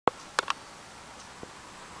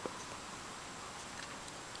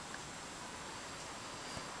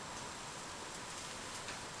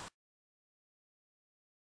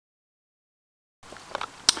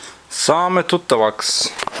Saame tuttavaks.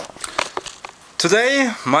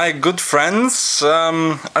 Today, my good friends,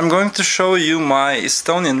 I'm going to show you my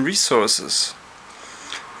Estonian resources.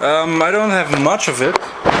 I don't have much of it,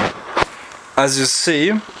 as you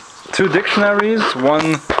see. 2 dictionaries,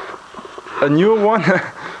 a newer one,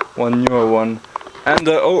 one newer one, and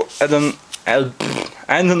an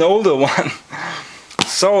older one.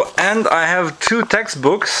 So, and I have 2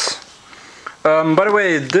 textbooks. By the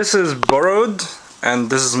way, this is borrowed,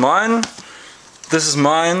 and this is mine. This is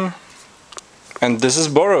mine, and this is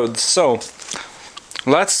borrowed. So,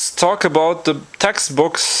 let's talk about the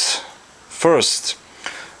textbooks first.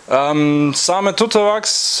 Saame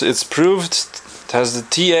tuttavaks, it's proved, it has the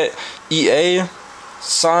TEA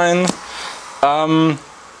sign.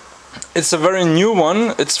 It's a very new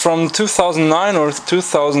one. It's from 2009 or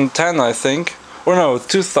 2010, I think. Or no,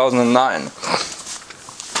 2009.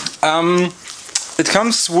 It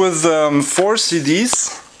comes with 4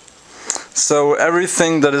 CDs. So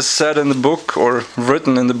everything that is said in the book or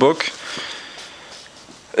written in the book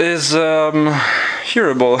is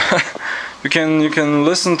hearable. you can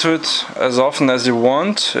listen to it as often as you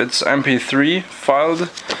want. It's MP3 filed.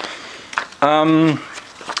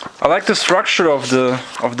 I like the structure of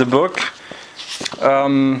the book.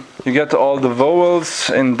 You get all the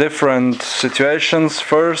vowels in different situations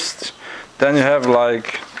first. Then you have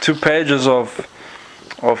like 2 pages of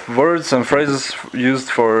words and phrases used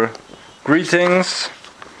for greetings.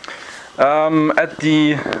 At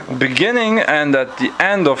the beginning and at the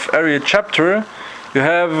end of every chapter you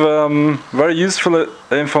have very useful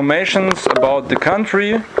information about the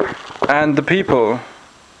country and the people,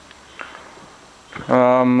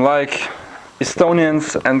 like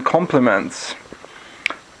Estonians and compliments.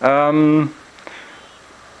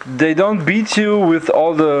 They don't beat you with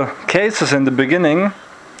all the cases in the beginning.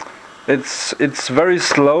 It's very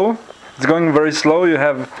slow. It's going very slow. You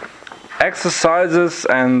have exercises,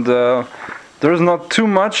 and there's not too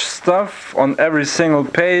much stuff on every single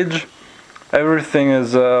page. Everything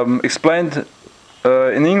is explained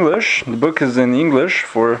in English. The book is in English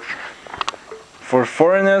for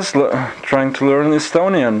foreigners trying to learn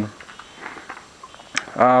Estonian.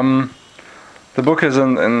 The book is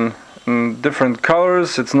in different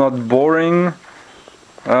colors. It's not boring.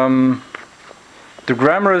 The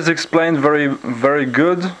grammar is explained very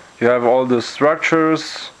good. You have all the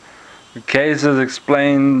structures, the cases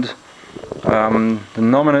explained,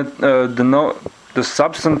 the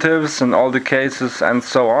substantives in all the cases, and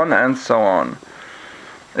so on and so on.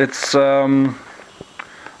 It's I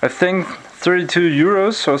think 32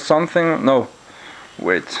 euros or something. No,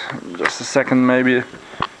 wait, just a second, maybe.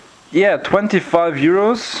 Yeah, 25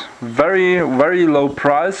 euros. Very low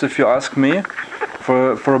price, if you ask me,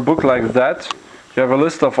 for a book like that. You have a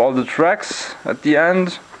list of all the tracks at the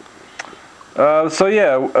end. So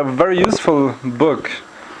yeah, a very useful book.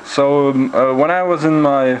 So when I was in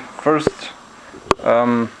my first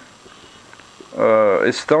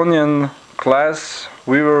Estonian class,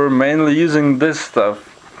 we were mainly using this stuff.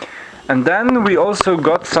 And then we also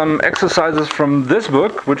got some exercises from this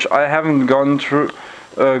book, which I haven't gone through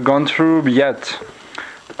yet.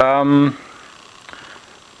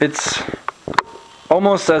 It's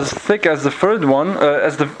almost as thick as the first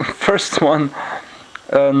one,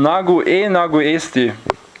 Nagu Eesti.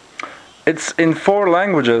 It's in 4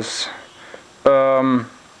 languages.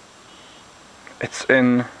 It's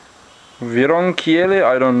in Viron kieli,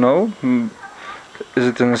 I don't know. Is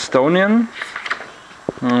it in Estonian?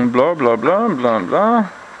 Blah blah blah blah blah.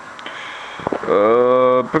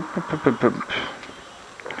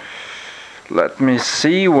 Let me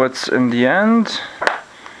see what's in the end.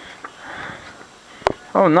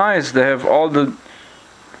 Oh, nice! They have all the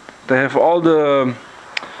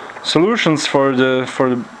solutions for the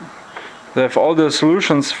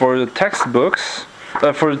textbooks,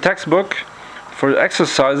 for the textbook, for the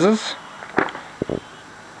exercises.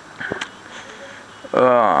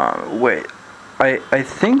 Wait, I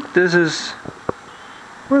think this is.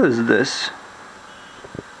 What is this?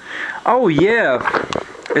 Oh yeah,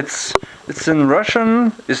 it's in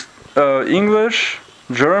Russian, English,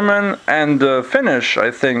 German, and Finnish,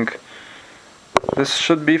 I think. This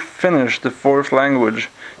should be Finnish, the 4th language.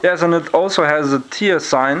 Yes, and it also has a TEA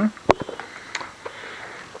sign.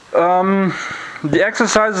 The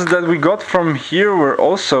exercises that we got from here were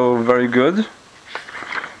also very good.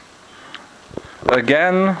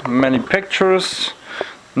 Again, many pictures,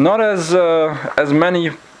 not as many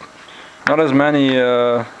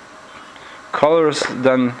colors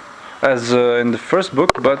than as in the first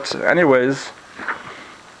book, but anyways,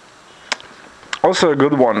 also a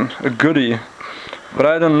good one, a goodie. But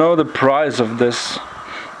I don't know the price of this.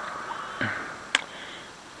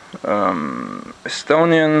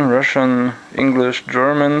 Estonian, Russian, English,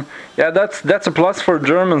 German. Yeah, that's a plus for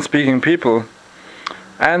German-speaking people.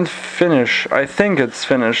 And Finnish. I think it's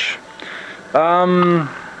Finnish.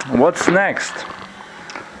 What's next?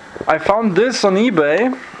 I found this on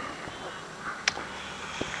eBay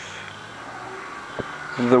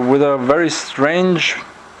with a very strange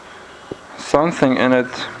something in it.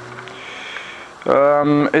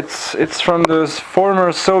 It's from the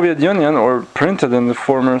former Soviet Union, or printed in the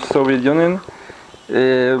former Soviet Union.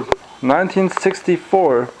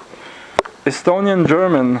 1964. Estonian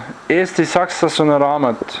German. Eesti Saksa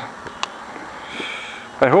sõnaraamat.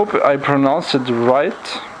 I hope I pronounced it right.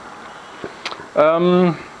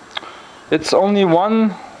 It's only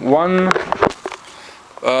one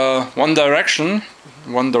directioned,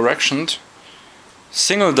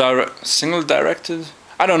 single directed.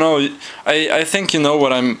 I don't know. I think you know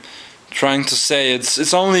what I'm trying to say.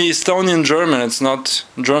 It's only Estonian German. It's not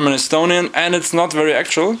German Estonian, and it's not very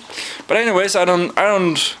actual. But anyways, I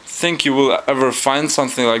don't think you will ever find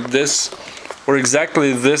something like this, or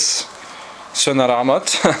exactly this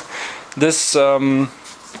sõnaraamat, this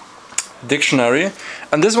dictionary.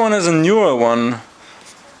 And this one is a newer one.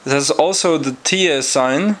 It has also the TA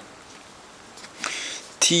sign,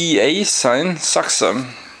 Saksa.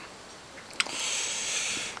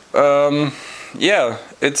 Yeah,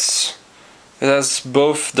 it has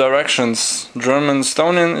both directions, German,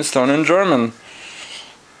 Estonian, Estonian, German.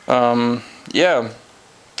 Yeah,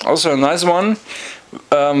 also a nice one.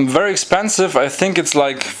 Very expensive. I think it's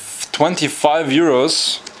like 25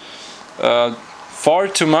 euros. Far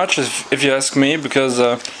too much, if you ask me, because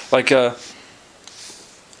like a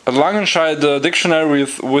Langenscheid dictionary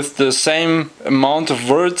with the same amount of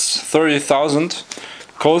words, 30,000,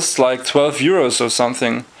 costs like 12 euros or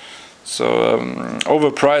something. So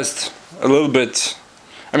overpriced a little bit.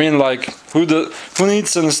 I mean, like, who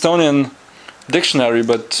needs an Estonian dictionary?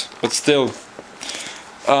 But still.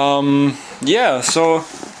 Yeah. So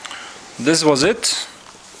this was it.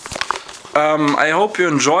 I hope you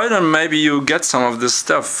enjoyed, and maybe you get some of this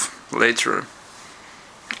stuff later.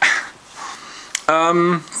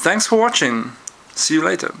 Thanks for watching. See you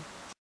later.